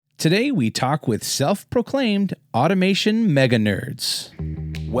Today we talk with self-proclaimed automation mega nerds.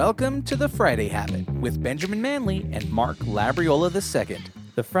 Welcome to the Friday Habit with Benjamin Manley and Mark Labriola II.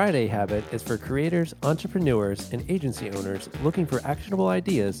 The Friday Habit is for creators, entrepreneurs, and agency owners looking for actionable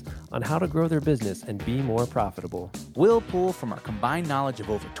ideas on how to grow their business and be more profitable. We'll pull from our combined knowledge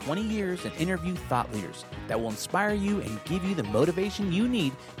of over 20 years and interview thought leaders that will inspire you and give you the motivation you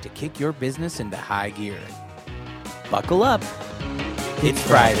need to kick your business into high gear. Buckle up. It's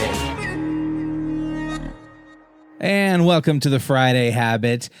Friday. And welcome to the Friday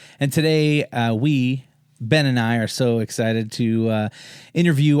Habit. And today Ben and I are so excited to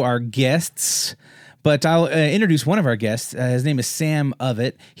interview our guests. But I'll introduce one of our guests. His name is Sam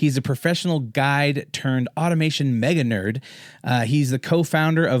Ovett. He's a professional guide turned automation mega nerd. He's the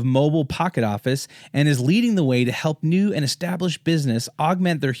co-founder of Mobile Pocket Office and is leading the way to help new and established business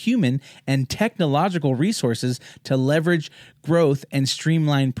augment their human and technological resources to leverage growth and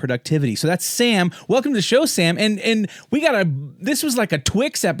streamline productivity. So that's Sam. Welcome to the show, Sam. And this was like a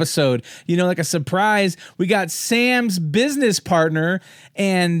Twix episode, like a surprise. We got Sam's business partner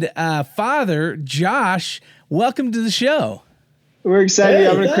and father, Josh. Welcome to the show. We're excited.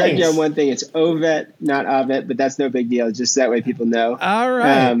 I'm going to correct you on one thing. It's Ovett, not Ovett, but that's no big deal. Just that way people know. All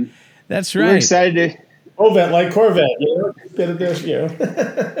right. That's right. We're excited to... Ovett, like Corvette,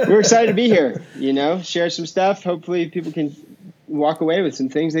 We're excited to be here, share some stuff. Hopefully people can walk away with some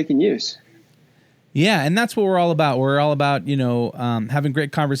things they can use. Yeah, and that's what we're all about. We're all about, having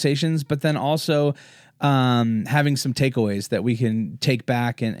great conversations, but then also having some takeaways that we can take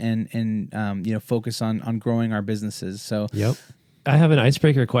back and focus on growing our businesses. So, yep. I have an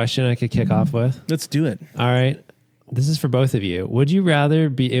icebreaker question I could kick off with. Let's do it. All right. This is for both of you. Would you rather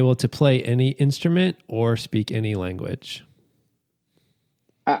be able to play any instrument or speak any language?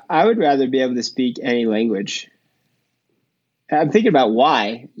 I would rather be able to speak any language. I'm thinking about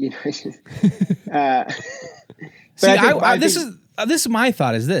why. This is my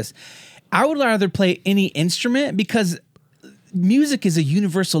thought. Is this? I would rather play any instrument because music is a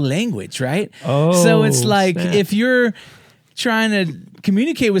universal language, right? Oh, so it's like snap. If you're trying to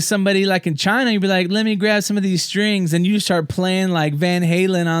communicate with somebody like in China, you'd be like, let me grab some of these strings, and you start playing like Van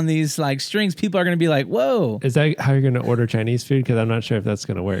Halen on these like strings. People are going to be like, whoa. Is that how you're going to order Chinese food? Because I'm not sure if that's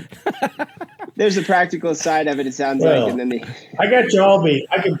going to work. There's a practical side of it, it sounds like. And then I got you all beat.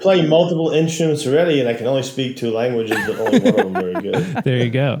 I can play multiple instruments already, and I can only speak two languages, but only one of them very good. There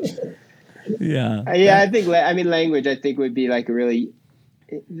you go. Yeah. I think language, I think would be like a really,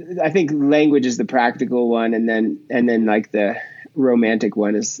 I think language is the practical one. And then like the romantic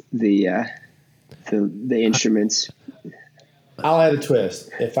one is the instruments. I'll add a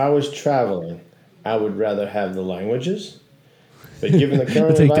twist. If I was traveling, I would rather have the languages. But given the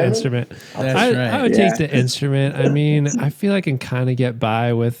current take the instrument. I would take the Yeah. instrument. I mean, I feel like I can kind of get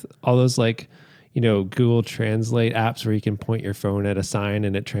by with all those Google Translate apps where you can point your phone at a sign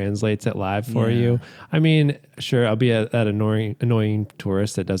and it translates it live for you. I mean, sure, I'll be that annoying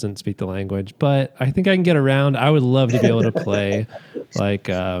tourist that doesn't speak the language, but I think I can get around. I would love to be able to play like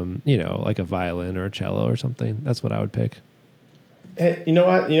a violin or a cello or something. That's what I would pick. Hey, you know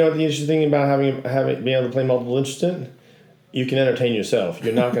what? The interesting thing about having being able to play multiple instruments? You can entertain yourself.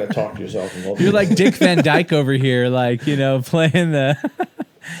 You're not going to talk to yourself. You're like Dick Van Dyke over here, playing the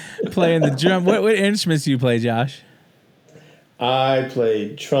drum. What instruments do you play, Josh? I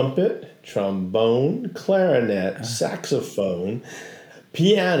play trumpet, trombone, clarinet, saxophone,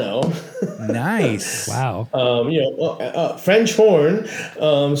 piano. Nice. Wow. French horn.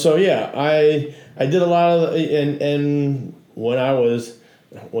 I did a lot of and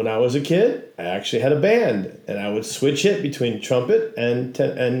when I was a kid, I actually had a band, and I would switch it between trumpet and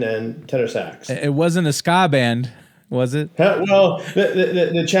tenor sax. It wasn't a ska band, was it? Well,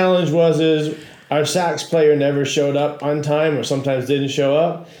 the challenge is our sax player never showed up on time, or sometimes didn't show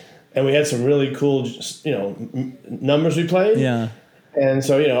up, and we had some really cool, numbers we played. Yeah. And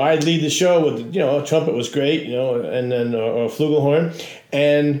so I'd lead the show with a trumpet was great, and then a flugelhorn,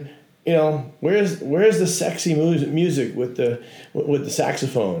 and where's the sexy music with the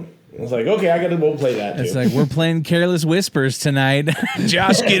saxophone? I was like, okay, we'll play that too. It's like, we're playing Careless Whispers tonight.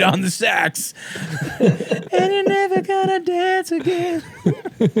 Josh, get on the sax. And you're never gonna dance again.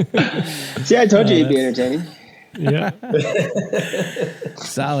 See, I told you you'd be entertaining. Yeah.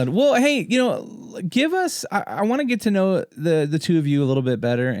 Solid. Well, hey, give us, I want to get to know the two of you a little bit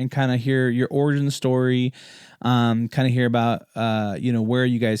better and kind of hear your origin story. Kind of hear about, where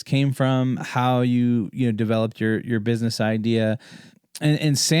you guys came from, how you developed your business idea.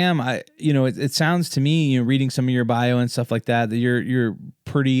 And Sam, it sounds to me, reading some of your bio and stuff like that, that you're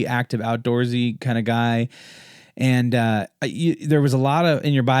pretty active, outdoorsy kind of guy. And there was a lot of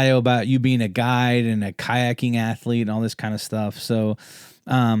in your bio about you being a guide and a kayaking athlete and all this kind of stuff. So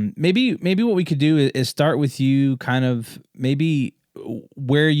maybe what we could do is start with you, kind of maybe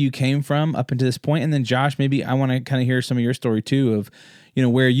where you came from up until this point, and then Josh, maybe I want to kind of hear some of your story too of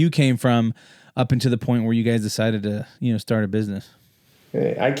where you came from up until the point where you guys decided to start a business.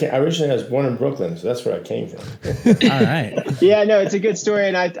 I originally was born in Brooklyn, so that's where I came from. All right. Yeah, no, it's a good story,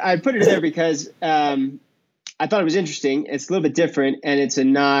 and I put it there because I thought it was interesting. It's a little bit different, and it's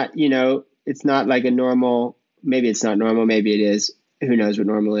not like a normal. Maybe it's not normal. Maybe it is. Who knows what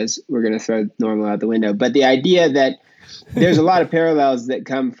normal is? We're going to throw normal out the window. But the idea that there's a lot of parallels that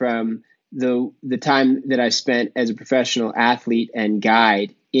come from the time that I spent as a professional athlete and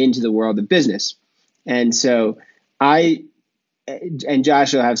guide into the world of business, and so and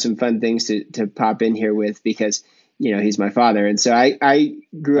Josh will have some fun things to pop in here with, because he's my father, and so I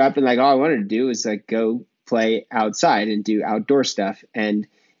grew up and all I wanted to do was go play outside and do outdoor stuff, and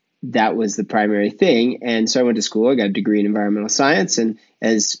that was the primary thing. And so I went to school. I got a degree in environmental science, and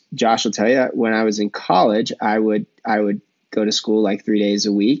as Josh will tell you, when I was in college, I would go to school 3 days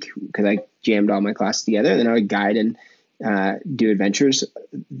a week because I jammed all my classes together, and then I would guide and do adventures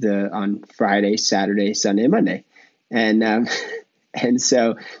on Friday, Saturday, Sunday, and Monday. And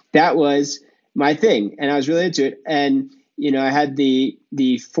so that was my thing, and I was really into it. And, I had the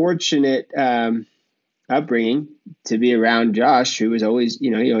fortunate upbringing to be around Josh, who was always,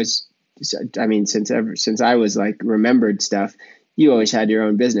 he always, since I was remembered stuff, you always had your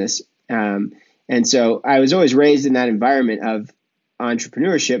own business. And so I was always raised in that environment of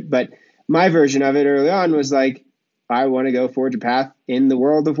entrepreneurship, but my version of it early on was I want to go forge a path in the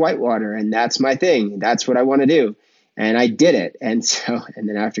world of whitewater, and that's my thing. That's what I want to do. And I did it. And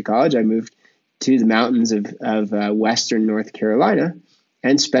then after college, I moved to the mountains of Western North Carolina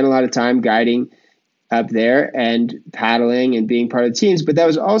and spent a lot of time guiding up there and paddling and being part of the teams. But that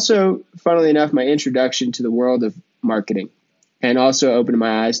was also, funnily enough, my introduction to the world of marketing, and also opened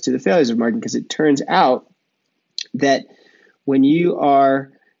my eyes to the failures of marketing, because it turns out that when you are,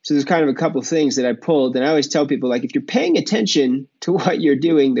 so there's kind of a couple of things that I pulled, and I always tell people, if you're paying attention to what you're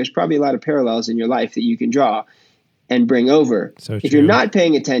doing, there's probably a lot of parallels in your life that you can draw and bring over. So if you're not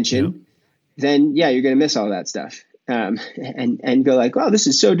paying attention, then you're going to miss all that stuff. And go oh, this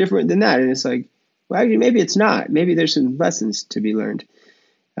is so different than that. And it's well, actually, maybe it's not. Maybe there's some lessons to be learned.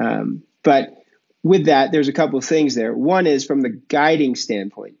 But with that, there's a couple of things there. One is from the guiding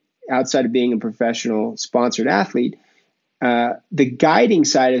standpoint, outside of being a professional sponsored athlete, the guiding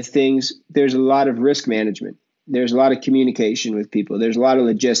side of things, there's a lot of risk management. There's a lot of communication with people. There's a lot of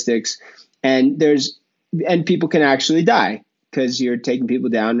logistics, and people can actually die because you're taking people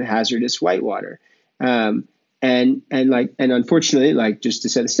down hazardous whitewater. And unfortunately, just to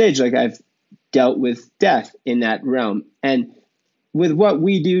set the stage, I've dealt with death in that realm. And with what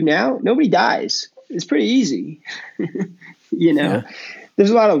we do now, nobody dies. It's pretty easy. Yeah.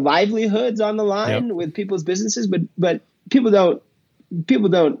 There's a lot of livelihoods on the line with people's businesses, but people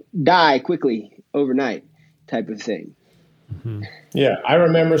don't die quickly overnight, type of thing. Mm-hmm. Yeah, I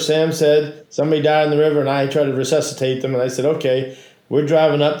remember Sam said somebody died in the river, and I tried to resuscitate them, and I said, okay, we're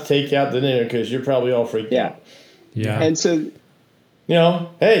driving up to take you out to dinner because you're probably all freaked out. Yeah. And so,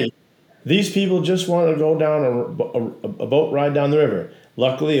 hey, these people just want to go down a boat ride down the river.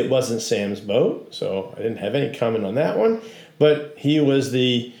 Luckily, it wasn't Sam's boat, so I didn't have any comment on that one. But he was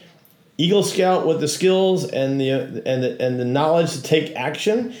the Eagle Scout with the skills and the knowledge to take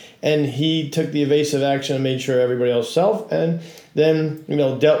action, and he took the evasive action and made sure everybody else safe, and then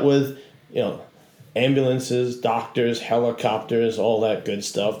dealt with ambulances, doctors, helicopters, all that good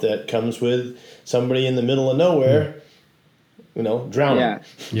stuff that comes with somebody in the middle of nowhere, drowning.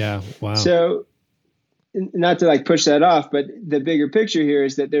 Yeah. Wow. So, not to push that off, but the bigger picture here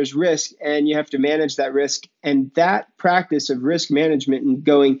is that there's risk, and you have to manage that risk. And that practice of risk management and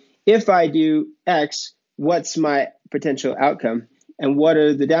going, if I do X, what's my potential outcome, and what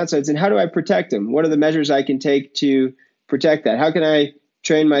are the downsides, and how do I protect them? What are the measures I can take to protect that? How can I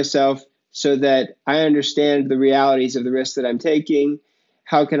train myself so that I understand the realities of the risk that I'm taking?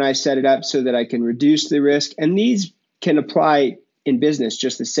 How can I set it up so that I can reduce the risk? And these can apply in business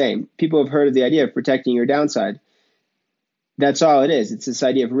just the same. People have heard of the idea of protecting your downside. That's all it is. It's this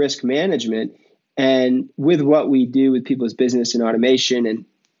idea of risk management. And with what we do with people's business and automation and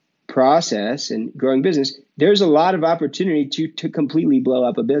process and growing business, there's a lot of opportunity to completely blow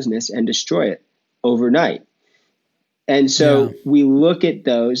up a business and destroy it overnight. And so we look at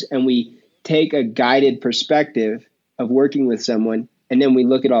those and we take a guided perspective of working with someone, and then we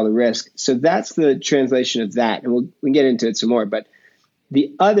look at all the risk. So that's the translation of that. And we can get into it some more. But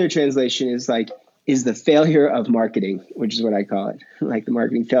the other translation is is the failure of marketing, which is what I call it, like the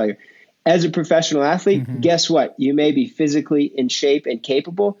marketing failure. As a professional athlete, guess what? You may be physically in shape and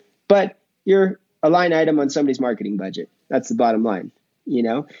capable, but you're a line item on somebody's marketing budget. That's the bottom line,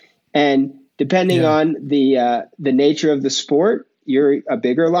 and depending on the nature of the sport, you're a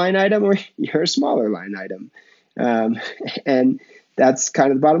bigger line item or you're a smaller line item. And that's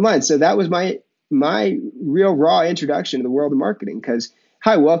kind of the bottom line. So that was my real raw introduction to the world of marketing, because,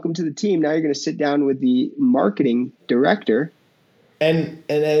 hi, welcome to the team. Now you're going to sit down with the marketing director. And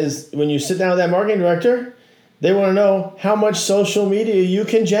as when you sit down with that marketing director, they want to know how much social media you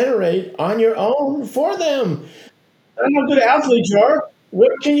can generate on your own for them. I don't know how good athletes you are.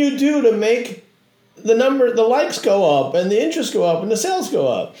 What can you do to make the likes go up and the interest go up and the sales go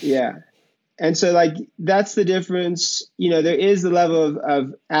up? Yeah. And so that's the difference. There is the level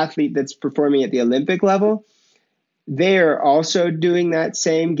of athlete that's performing at the Olympic level. They're also doing that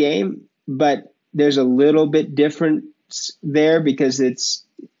same game, but there's a little bit difference there because it's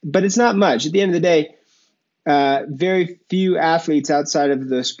not much. At the end of the day, very few athletes outside of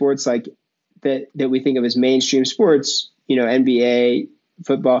the sports like that we think of as mainstream sports, NBA,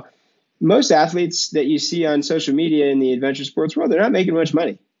 football, most athletes that you see on social media in the adventure sports world, they're not making much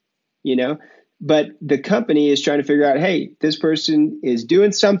money, but the company is trying to figure out, hey, this person is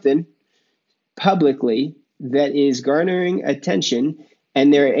doing something publicly that is garnering attention,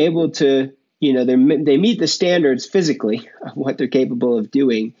 and they're able to, they meet the standards physically of what they're capable of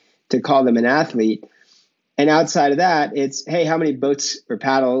doing to call them an athlete. And outside of that, it's, hey, how many boats or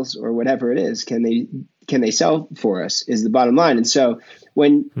paddles or whatever it is can they sell for us is the bottom line. And so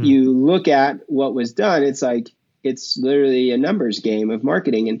when you look at what was done, it's literally a numbers game of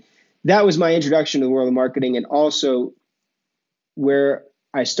marketing. And that was my introduction to the world of marketing, and also where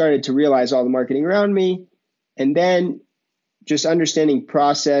I started to realize all the marketing around me, and then just understanding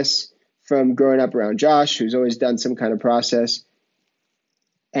process from growing up around Josh, who's always done some kind of process,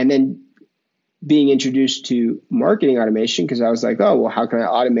 and then being introduced to marketing automation, because I was like, oh, well, how can I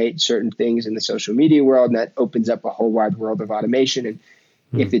automate certain things in the social media world? And that opens up a whole wide world of automation. And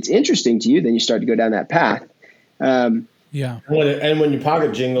if it's interesting to you, then you start to go down that path. Yeah. And when you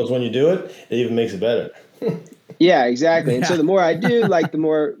pocket jingles, when you do it, it even makes it better. Yeah, exactly. And so the more I do, the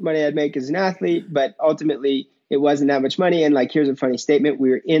more money I'd make as an athlete, but ultimately it wasn't that much money. And here's a funny statement.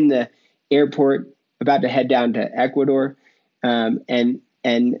 We were in the airport about to head down to Ecuador. And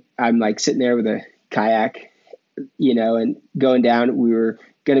I'm sitting there with a kayak, and going down. We were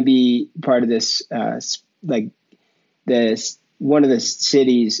going to be part of this, one of the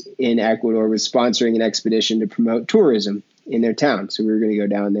cities in Ecuador was sponsoring an expedition to promote tourism in their town. So we were going to go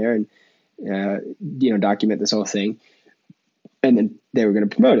down there and, document this whole thing. And then they were going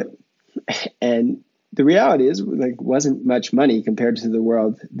to promote it. And the reality is, wasn't much money compared to the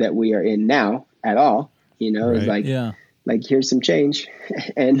world that we are in now at all. It was here's some change.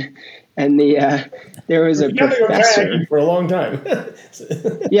 and there was a professor for a long time.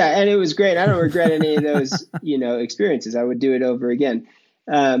 Yeah. And it was great. I don't regret any of those, experiences. I would do it over again.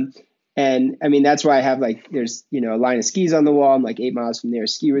 And I mean, that's why I have there's, a line of skis on the wall. I'm 8 miles from the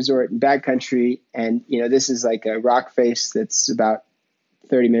nearest ski resort in backcountry. And, this is a rock face that's about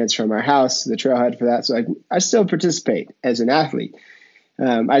 30 minutes from our house, the trailhead for that. So I still participate as an athlete.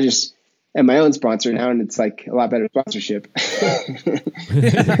 I just am my own sponsor now, and it's a lot better sponsorship. But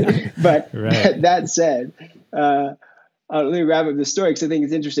that said, let me wrap up the story, because I think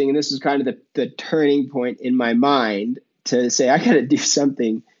it's interesting. And this was kind of the turning point in my mind to say, I got to do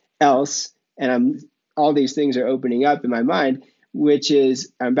something else. And all these things are opening up in my mind, which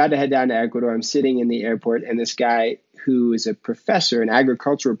is I'm about to head down to Ecuador. I'm sitting in the airport, and this guy who is a professor, an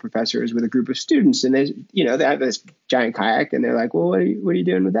agricultural professor, is with a group of students, and they have this giant kayak, and they're like, well, what are you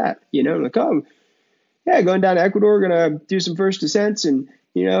doing with that? I'm like, oh, yeah, going down to Ecuador, we're going to do some first descents and,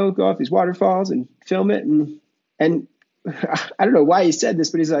 go off these waterfalls and film it. And I don't know why he said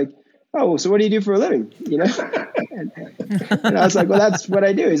this, but he's like, oh, so what do you do for a living? And I was like, well, that's what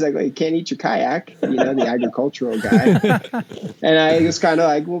I do. He's like, well, you can't eat your kayak, the agricultural guy. And I was kind of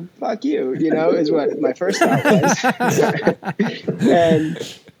like, well, fuck you, is what my first thought was.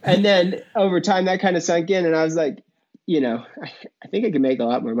 and then over time that kind of sunk in, and I was like, I think I can make a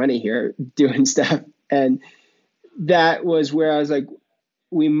lot more money here doing stuff. And that was where I was like,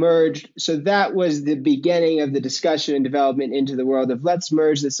 we merged. So that was the beginning of the discussion and development into the world of, let's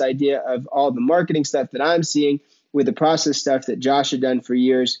merge this idea of all the marketing stuff that I'm seeing with the process stuff that Josh had done for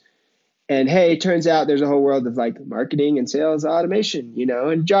years. And hey, it turns out there's a whole world of marketing and sales automation,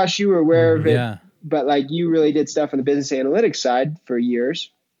 and Josh, you were aware of it, but you really did stuff on the business analytics side for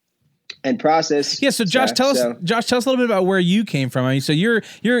years. and process. Yeah. So Josh, tell us a little bit about where you came from. I mean, so you're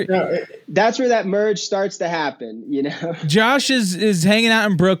that's where that merge starts to happen. You know, Josh is hanging out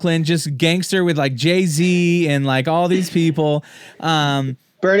in Brooklyn, just gangster with like Jay-Z and like all these people.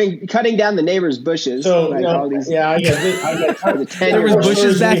 Cutting down the neighbor's bushes. So like all these. Yeah, I got there was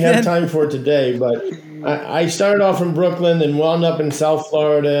bushes back we then. have time for today, but I started off in Brooklyn and wound up in South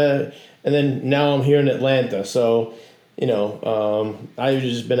Florida, and then now I'm here in Atlanta. So, I've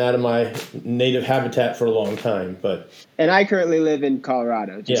just been out of my native habitat for a long time. And I currently live in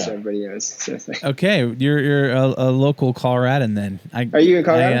Colorado, just so everybody knows. So okay, you're a local Coloradan then. Are you in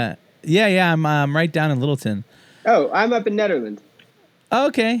Colorado? Yeah. I'm right down in Littleton. Oh, I'm up in Netherlands.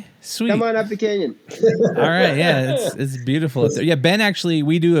 Okay, sweet. Come on up the canyon. All right, yeah, it's beautiful up there. Yeah, Ben actually,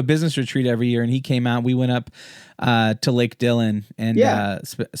 we do a business retreat every year, and he came out. We went up to Lake Dillon and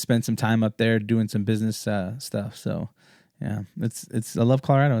spent some time up there doing some business stuff. So, yeah, it's I love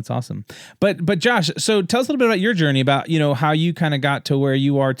Colorado. It's awesome. But Josh, so tell us a little bit about your journey, about how you kind of got to where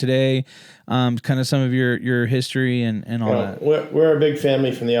you are today, kind of some of your history and all that. We're a big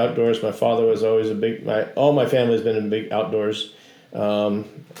family from the outdoors. My father was always all my family's been in big outdoors.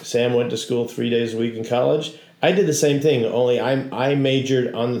 Sam went to school 3 days a week in college. I did the same thing, only I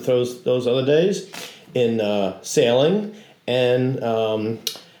majored on those other days in sailing and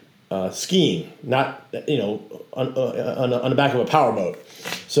skiing, not on the back of a powerboat.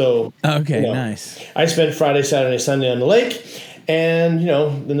 So nice. I spent Friday, Saturday, Sunday on the lake, and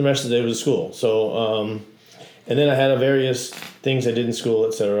then the rest of the day was school. So and then I had various things I did in school,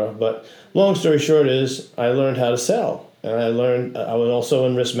 etc. But long story short is I learned how to sell. And I was also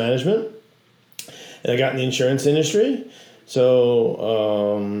in risk management, and I got in the insurance industry.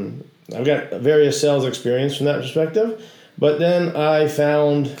 So I've got various sales experience from that perspective. But then I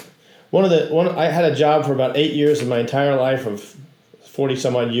found I had a job for about 8 years of my entire life of 40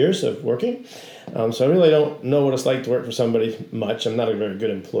 some odd years of working. So I really don't know what it's like to work for somebody much. I'm not a very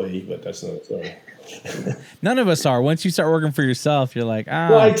good employee, but that's another story. None of us are. Once you start working for yourself, you're like,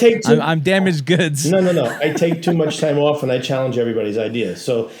 I'm damaged goods. No. I take too much time off and I challenge everybody's ideas.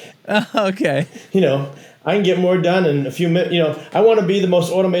 So, okay. I can get more done in a few minutes. I want to be the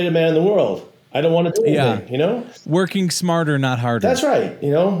most automated man in the world. I don't want to do anything, Working smarter, not harder. That's right.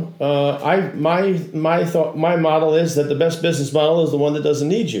 My model is that the best business model is the one that doesn't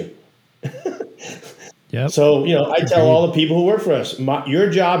need you. Yep. So, I tell all the people who work for us, your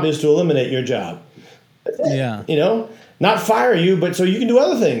job is to eliminate your job. Yeah. Not fire you, but so you can do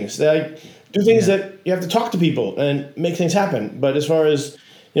other things. Like do things that you have to talk to people and make things happen. But as far as,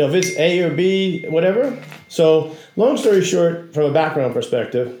 if it's A or B, whatever. So long story short, from a background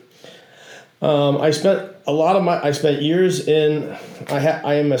perspective, I spent years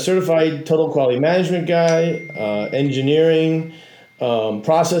I am a certified total quality management guy, engineering,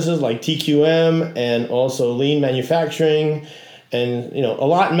 processes like TQM and also lean manufacturing. And, a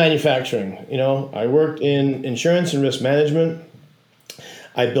lot in manufacturing. I worked in insurance and risk management.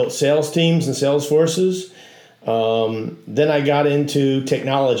 I built sales teams and sales forces. Then I got into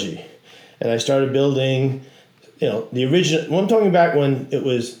technology. And I started building, the original. I'm talking back when it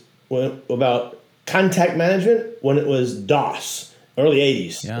was about contact management, when it was DOS, early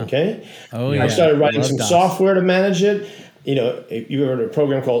 80s. Yeah. Okay? Oh, yeah. I started writing some DOS. software to manage it. If you heard of a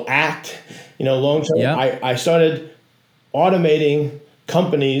program called ACT, long term. Yeah. I started automating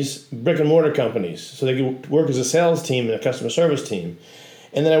companies, brick and mortar companies, so they could work as a sales team and a customer service team.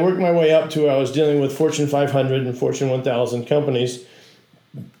 And then I worked my way up to where I was dealing with Fortune 500 and Fortune 1000 companies,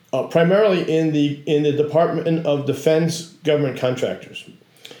 primarily in the Department of Defense government contractors.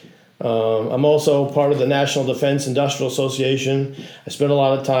 I'm also part of the National Defense Industrial Association. I spent a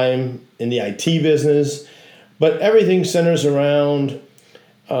lot of time in the IT business, but everything centers around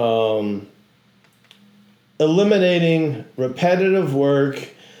eliminating repetitive work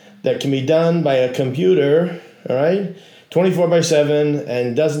that can be done by a computer, all right, 24/7,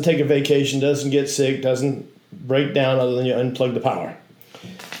 and doesn't take a vacation, doesn't get sick, doesn't break down other than you unplug the power.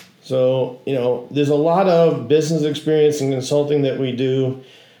 So, there's a lot of business experience and consulting that we do.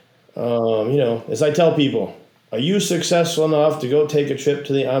 As I tell people, are you successful enough to go take a trip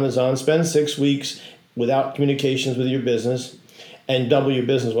to the Amazon, spend 6 weeks without communications with your business, and double your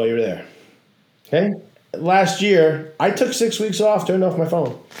business while you're there? Okay? Last year, I took 6 weeks off, turned off my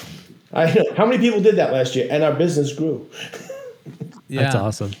phone. How many people did that last year? And our business grew. Yeah. That's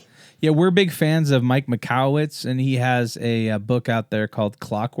awesome. Yeah, we're big fans of Mike Mikowitz, and he has a book out there called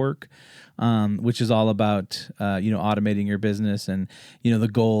Clockwork, which is all about automating your business, and the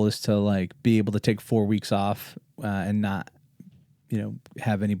goal is to be able to take 4 weeks off and not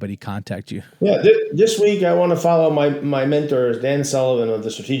have anybody contact you? Yeah, this week I want to follow my mentor, Dan Sullivan of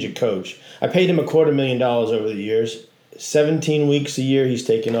the Strategic Coach. I paid him $250,000 over the years. 17 weeks a year he's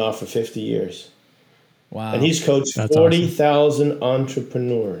taken off for 50 years. Wow. And he's coached That's 40,000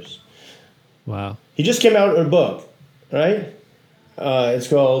 entrepreneurs. Wow. He just came out with a book, right? It's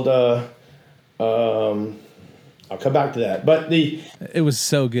called, I'll come back to that. But it was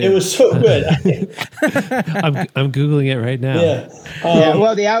so good. It was so good. I'm Googling it right now. Yeah.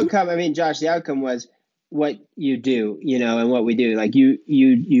 Well, the outcome, I mean, Josh, the outcome was what you do, and what we do. Like you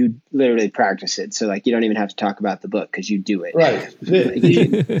literally practice it. So like, you don't even have to talk about the book because you do it. Right.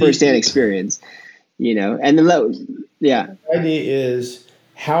 Like, firsthand experience, and then, yeah. The idea is,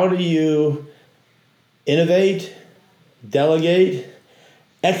 how do you innovate, delegate,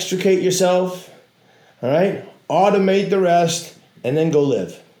 extricate yourself, all right? Automate the rest, and then go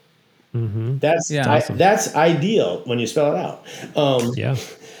live. Mm-hmm. That's ideal when you spell it out. Yeah.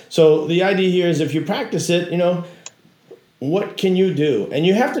 So the idea here is, if you practice it, what can you do? And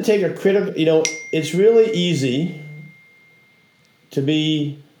you have to take a critical, it's really easy to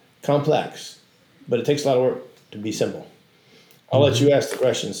be complex, but it takes a lot of work to be simple. I'll let you ask the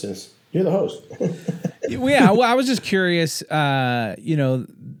question since you're the host. Yeah. Well, I was just curious,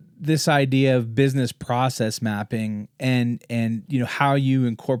 this idea of business process mapping and how you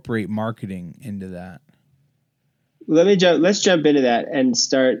incorporate marketing into that. Let's jump into that and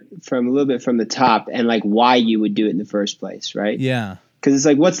start from a little bit from the top, and like why you would do it in the first place, right? Yeah. Because it's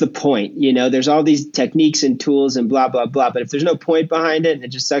like, what's the point? There's all these techniques and tools and blah, blah, blah. But if there's no point behind it and it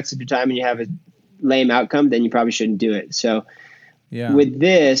just sucks up your time and you have a lame outcome, then you probably shouldn't do it. So with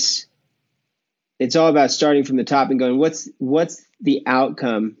this, it's all about starting from the top and going, what's the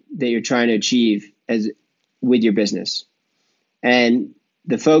outcome that you're trying to achieve with your business? And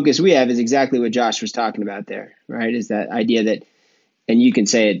the focus we have is exactly what Josh was talking about there, right? Is that idea that, and you can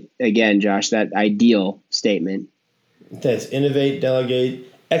say it again, Josh, that ideal statement. That's innovate,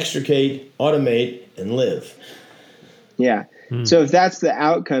 delegate, extricate, automate, and live. Yeah. So if that's the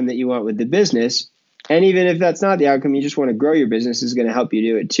outcome that you want with the business, and even if that's not the outcome, you just want to grow your business, is going to help you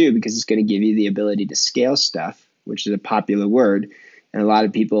do it too, because it's going to give you the ability to scale stuff, which is a popular word. And a lot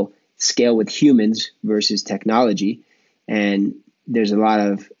of people scale with humans versus technology. And there's a lot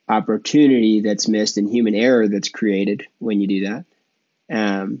of opportunity that's missed and human error that's created when you do that.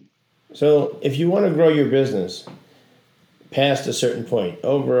 So if you want to grow your business past a certain point,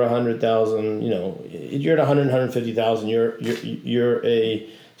 over 100,000, you're at 100, 150,000, you're a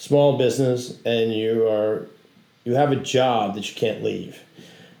small business and you have a job that you can't leave.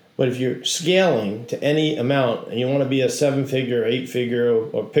 But if you're scaling to any amount and you want to be a 7-figure, 8-figure,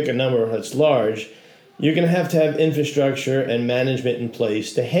 or pick a number that's large, you're going to have infrastructure and management in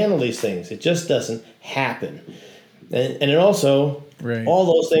place to handle these things. It just doesn't happen. And it also, all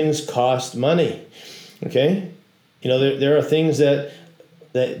those things cost money. Okay? There are things that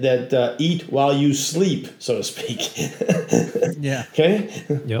eat while you sleep, so to speak. Yeah. Okay?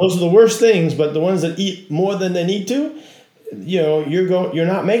 Yep. Those are the worst things, but the ones that eat more than they need to, you're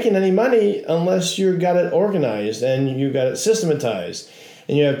not making any money unless you got it organized and you got it systematized.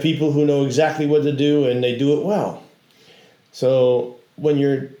 And you have people who know exactly what to do and they do it well. So when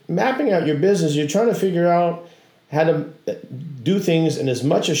you're mapping out your business, you're trying to figure out how to do things in as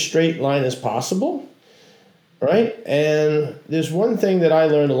much a straight line as possible, right? And there's one thing that I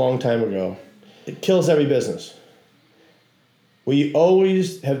learned a long time ago. It kills every business. We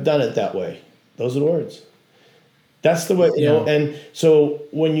always have done it that way. Those are the words. That's the way, and so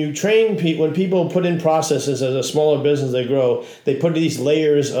when you train people, when people put in processes as a smaller business, they grow, they put these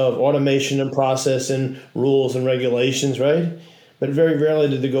layers of automation and process and rules and regulations, right? But very rarely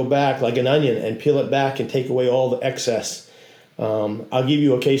do they go back like an onion and peel it back and take away all the excess. I'll give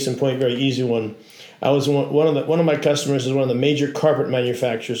you a case in point, very easy one. I was one of my customers is one of the major carpet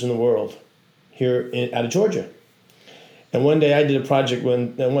manufacturers in the world here out of Georgia. And one day I did a project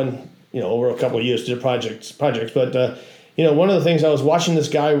over a couple of years did projects. But, one of the things, I was watching this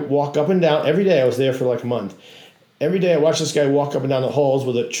guy walk up and down every day. I was there for like a month. Every day I watched this guy walk up and down the halls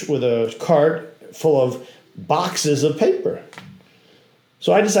with a cart full of boxes of paper.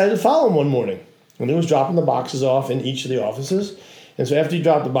 So I decided to follow him one morning. And he was dropping the boxes off in each of the offices. And so after he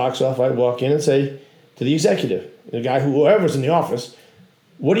dropped the box off, I'd walk in and say to the executive, the guy whoever's in the office,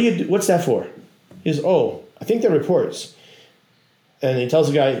 what's that for? He says, I think they're reports. And he tells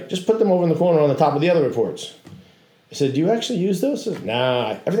the guy, just put them over in the corner on the top of the other reports. I said, do you actually use those? He said,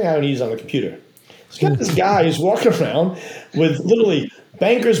 nah, everything I need is on the computer. So you got this guy who's walking around with literally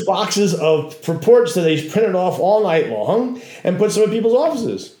banker's boxes of reports that he's printed off all night long and puts them in people's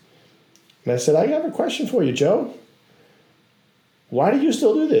offices. And I said, I have a question for you, Joe. why do you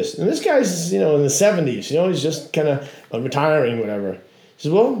still do this? And this guy's, in the 70s, he's just kind of retiring, whatever. He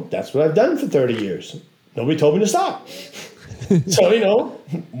says, well, that's what I've done for 30 years. Nobody told me to stop. So,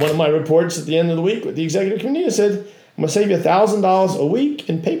 one of my reports at the end of the week with the executive committee said, I'm going to save you $1,000 a week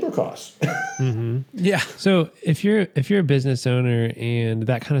in paper costs. Yeah. So if you're a business owner and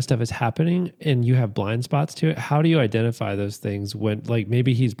that kind of stuff is happening and you have blind spots to it, how do you identify those things when, like,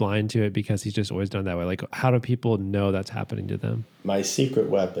 maybe he's blind to it because he's just always done that way? Like, how do people know that's happening to them? My secret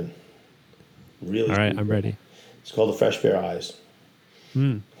weapon. Really. All right, I'm ready. It's called a fresh pair of eyes.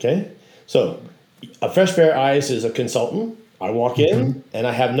 Okay? So a fresh pair of eyes is a consultant. I walk in and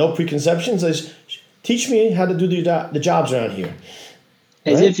I have no preconceptions. I just, teach me how to do the jobs around here.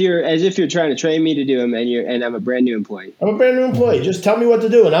 As if you're trying to train me to do them, and I'm a brand new employee. I'm a brand new employee. Just tell me what to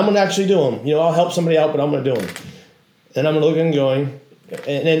do, and I'm going to actually do them. I'll help somebody out, but I'm going to do them. And I'm going to look and going.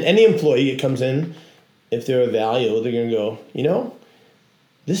 And then any employee that comes in, if they're of value, they're going to go,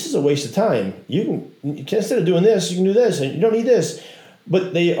 this is a waste of time. You can instead of doing this, you can do this, and you don't need this.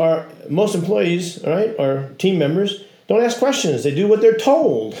 But most employees, all right, or team members, don't ask questions. They do what they're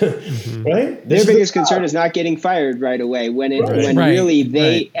told, right? Their biggest concern is not getting fired right away. When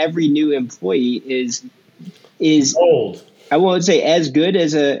really every new employee is old. I won't say as good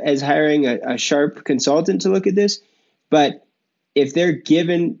as hiring a sharp consultant to look at this, but if they're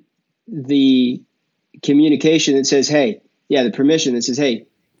given the communication that says, "Hey, the permission that says, hey,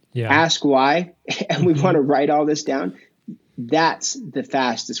 ask why," and we want to write all this down, that's the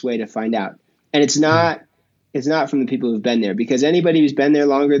fastest way to find out. And it's not. It's not from the people who've been there, because anybody who's been there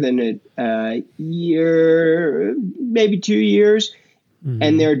longer than a year, maybe 2 years,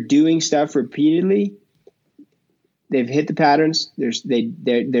 and they're doing stuff repeatedly, they've hit the patterns.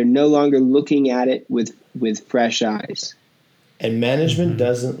 They're no longer looking at it with fresh eyes. And management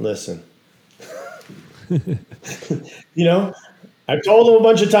doesn't listen. I've told them a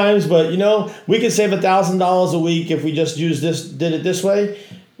bunch of times, but we could save $1,000 a week if we just did it this way,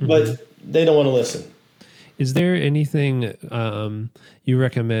 but they don't want to listen. Is there anything you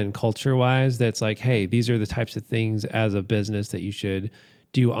recommend culture-wise that's like, hey, these are the types of things as a business that you should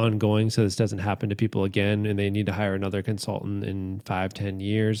do ongoing so this doesn't happen to people again and they need to hire another consultant in 5-10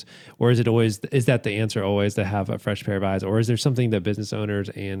 years? Or is that the answer always, to have a fresh pair of eyes? Or is there something that business owners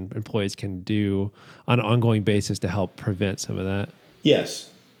and employees can do on an ongoing basis to help prevent some of that? Yes.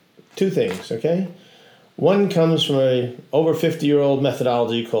 2 things, okay? One comes from a over 50-year-old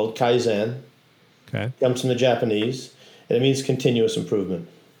methodology called Kaizen. Okay. Comes from the Japanese, and it means continuous improvement.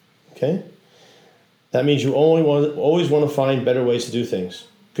 Okay? That means you always want to find better ways to do things,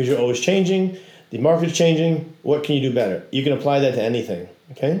 because you're always changing. The market's changing. What can you do better? You can apply that to anything.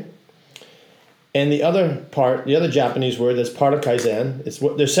 Okay? And the other Japanese word that's part of Kaizen,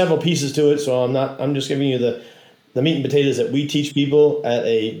 there's several pieces to it, so I'm just giving you the meat and potatoes that we teach people at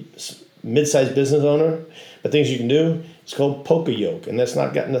a mid-sized business owner, but things you can do. It's called poka yoke, and that's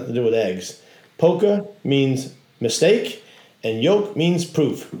not got nothing to do with eggs. Poka means mistake, and yoke means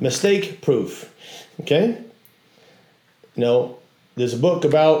proof. Mistake, proof. Okay? There's a book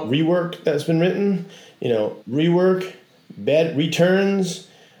about rework that's been written. Rework, bad returns.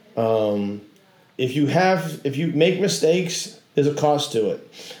 If you make mistakes, there's a cost to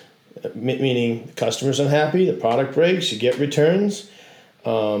it. Meaning the customer's unhappy, the product breaks, you get returns.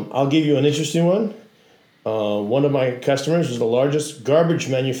 I'll give you an interesting one. One of my customers was the largest garbage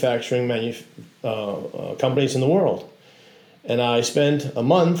manufacturing companies in the world, and I spent a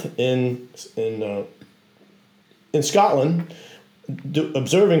month in Scotland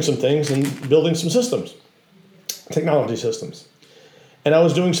observing some things and building some systems, technology systems. And I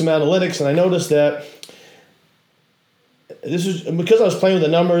was doing some analytics, and I noticed that this is because I was playing with the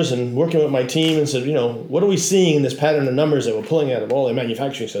numbers and working with my team, and said, what are we seeing in this pattern of numbers that we're pulling out of all their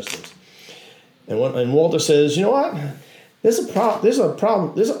manufacturing systems? And Walter says, you know what? There's a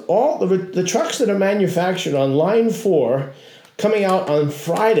problem. There's all the trucks that are manufactured on line 4 coming out on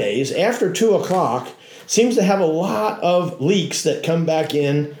Fridays after 2:00 seems to have a lot of leaks that come back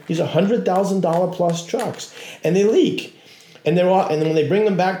in. These are $100,000 plus trucks, and they leak. And then when they bring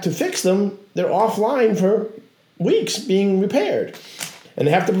them back to fix them, they're offline for weeks being repaired. And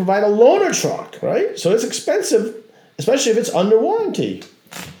they have to provide a loaner truck, right? So it's expensive, especially if it's under warranty.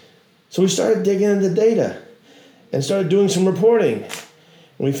 So we started digging into data and started doing some reporting.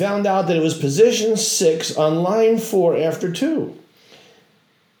 And we found out that it was position 6 on line 4 after 2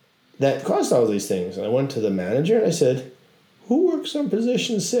 that caused all these things. And I went to the manager and I said, who works on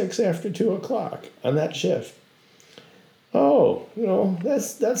position 6 after 2:00 on that shift? Oh,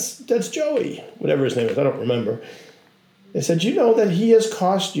 that's Joey, whatever his name is. I don't remember. I said, you know that he has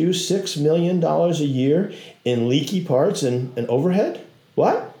cost you $6 million a year in leaky parts and overhead?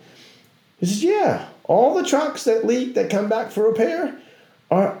 What? He says, yeah, all the trucks that leak that come back for repair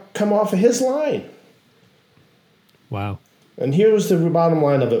come off of his line. Wow. And here was the bottom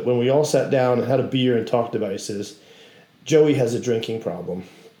line of it when we all sat down and had a beer and talked about it. He says, Joey has a drinking problem.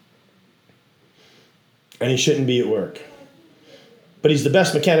 And he shouldn't be at work. But he's the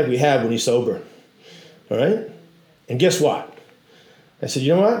best mechanic we have when he's sober. All right? And guess what? I said,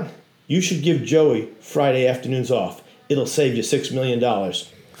 you know what? You should give Joey Friday afternoons off. It'll save you $6 million.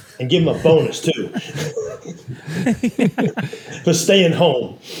 And give him a bonus, too. For staying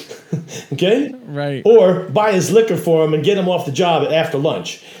home. Okay? Right. Or buy his liquor for him and get him off the job after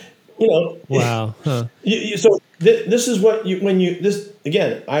lunch. You know. Wow. Huh. This is what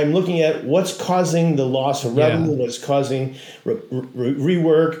again, I'm looking at what's causing the loss of revenue, what's causing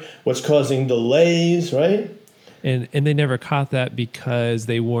rework, what's causing delays, right? And they never caught that because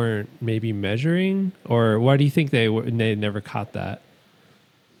they weren't maybe measuring? Or why do you think they never caught that?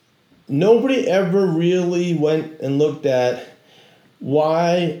 Nobody ever really went and looked at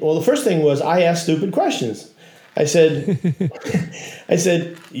why. Well, the first thing was I asked stupid questions. I said,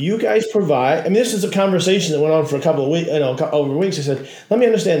 you guys provide. I mean, this is a conversation that went on for a couple of weeks. Over weeks. I said, let me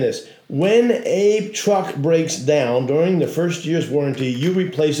understand this. When a truck breaks down during the first year's warranty, you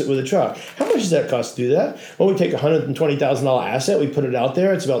replace it with a truck. How much does that cost to do that? Well, we take a $120,000 asset, we put it out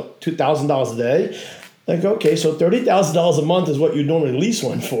there. It's about $2,000 a day. Like, okay, so $30,000 a month is what you normally lease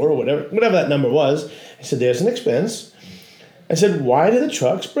one for, or whatever that number was. I said, there's an expense. I said, why do the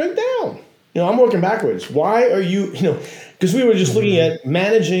trucks break down? I'm working backwards. Why are you, because we were just looking at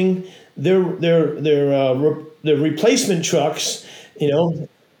managing their replacement trucks,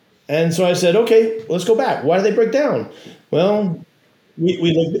 and so I said, okay, let's go back. Why do they break down? Well,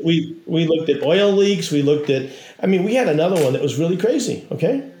 we looked at oil leaks. We looked at, we had another one that was really crazy.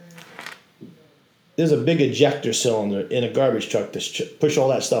 Okay, there's a big ejector cylinder in a garbage truck to push all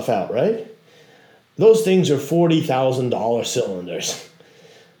that stuff out, right? Those things are $40,000 cylinders.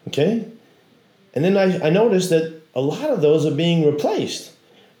 Okay. And then I noticed that a lot of those are being replaced.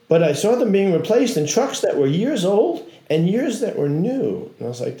 But I saw them being replaced in trucks that were years old and years that were new. And I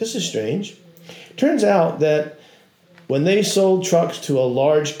was like, this is strange. Turns out that when they sold trucks to a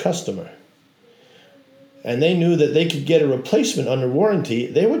large customer and they knew that they could get a replacement under warranty,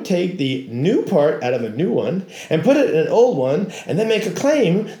 they would take the new part out of a new one and put it in an old one and then make a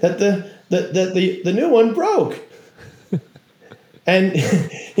claim that the new one broke. And,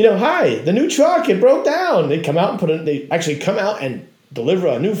 hi, the new truck, it broke down. They come out and they actually come out and deliver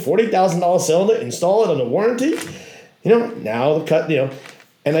a new $40,000 cylinder, install it under warranty. Now the cut,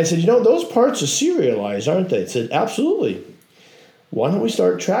 and I said, those parts are serialized, aren't they? I said, absolutely. Why don't we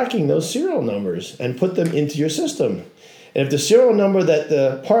start tracking those serial numbers and put them into your system? And if the serial number that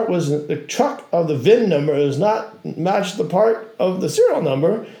the part was, the truck of the VIN number does not match the part of the serial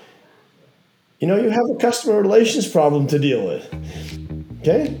number, you have a customer relations problem to deal with.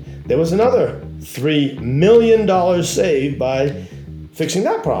 Okay? There was another $3 million saved by fixing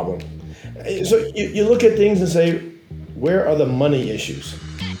that problem. So you look at things and say, where are the money issues?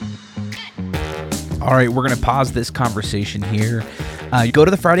 All right, we're going to pause this conversation here. You go to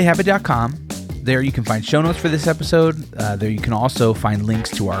thefridayhabit.com. There you can find show notes for this episode. There you can also find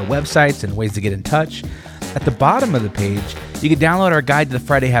links to our websites and ways to get in touch. At the bottom of the page, you can download our guide to the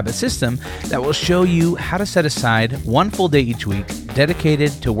Friday Habit System that will show you how to set aside one full day each week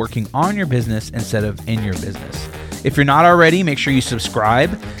dedicated to working on your business instead of in your business. If you're not already, make sure you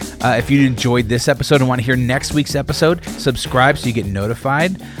subscribe. If you enjoyed this episode and want to hear next week's episode, subscribe so you get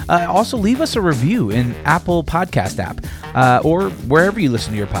notified. Also, leave us a review in Apple Podcast app or wherever you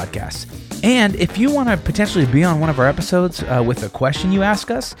listen to your podcasts. And if you want to potentially be on one of our episodes with a question you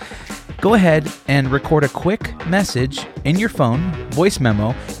ask us, go ahead and record a quick message in your phone, voice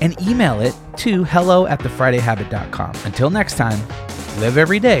memo, and email it to hello@thefridayhabit.com. Until next time, live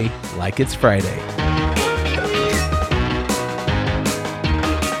every day like it's Friday.